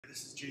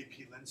this is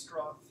J.P.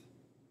 Linstroth,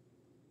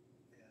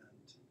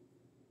 and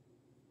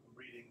I'm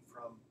reading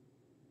from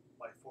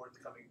my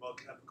forthcoming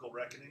book, Epochal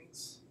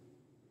Reckonings.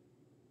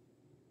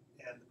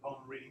 And the poem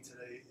I'm reading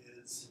today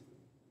is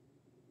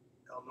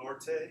El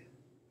Norte,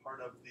 part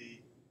of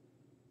the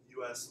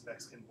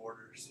U.S.-Mexican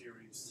border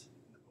series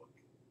in the book.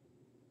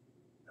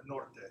 El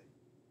Norte.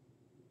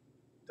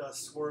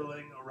 Dust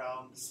swirling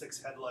around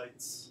 6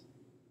 headlights,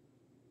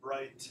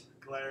 bright,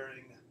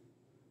 glaring,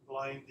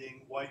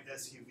 blinding white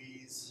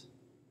SUVs,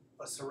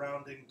 a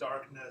surrounding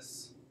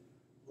darkness,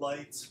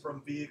 lights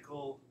from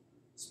vehicle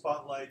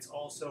spotlights,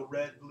 also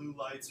red, blue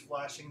lights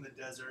flashing the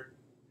desert,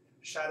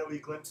 shadowy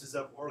glimpses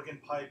of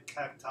organ pipe,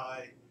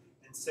 cacti,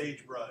 and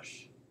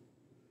sagebrush,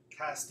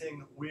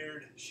 casting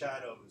weird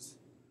shadows,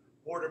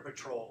 border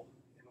patrol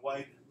in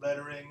white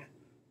lettering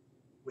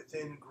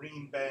within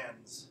green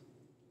bands,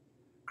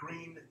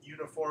 green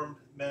uniformed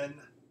men,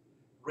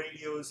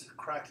 radios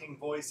cracking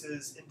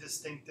voices,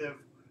 indistinctive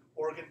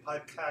organ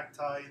pipe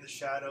cacti in the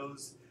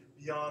shadows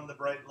beyond the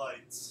bright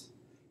lights,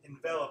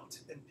 enveloped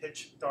in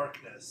pitch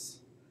darkness,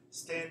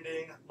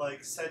 standing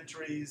like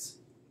sentries,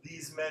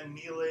 these men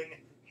kneeling,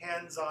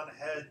 hands on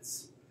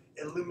heads,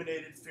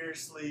 illuminated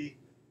fiercely,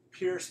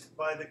 pierced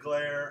by the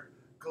glare,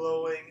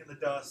 glowing in the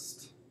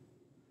dust.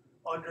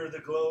 Under the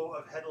glow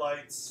of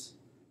headlights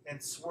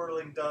and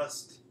swirling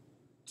dust,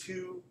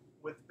 2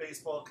 with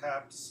baseball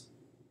caps,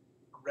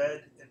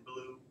 red and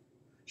blue,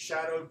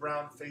 shadowed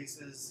brown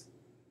faces,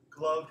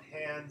 gloved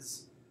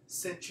hands,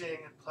 cinching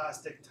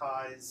plastic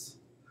ties,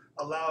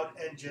 a loud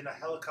engine, a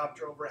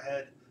helicopter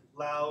overhead,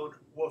 loud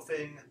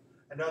woofing,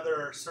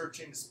 another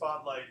searching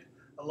spotlight,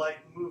 a light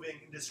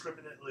moving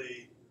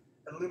indiscriminately,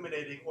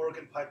 illuminating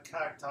organ pipe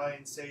cacti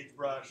and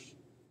sagebrush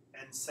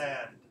and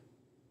sand.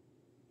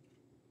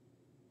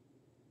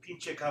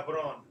 Pinche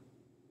cabrón,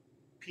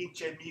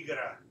 pinche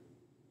migra,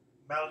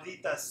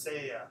 maldita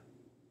sea.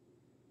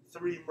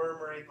 3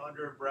 murmuring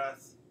under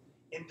breath,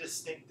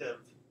 indistinctive,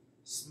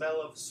 smell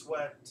of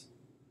sweat,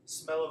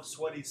 smell of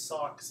sweaty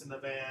socks in the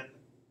van,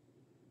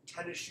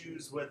 tennis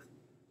shoes with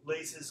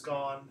laces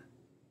gone,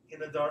 in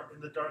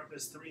the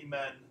darkness 3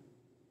 men,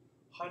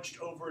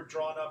 hunched over,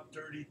 drawn up,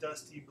 dirty,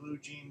 dusty blue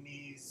jean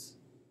knees,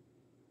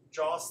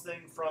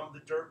 jostling from the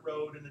dirt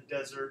road in the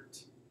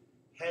desert,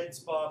 heads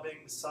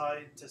bobbing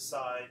side to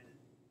side,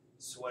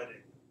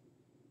 sweating.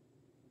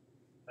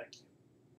 Thank you.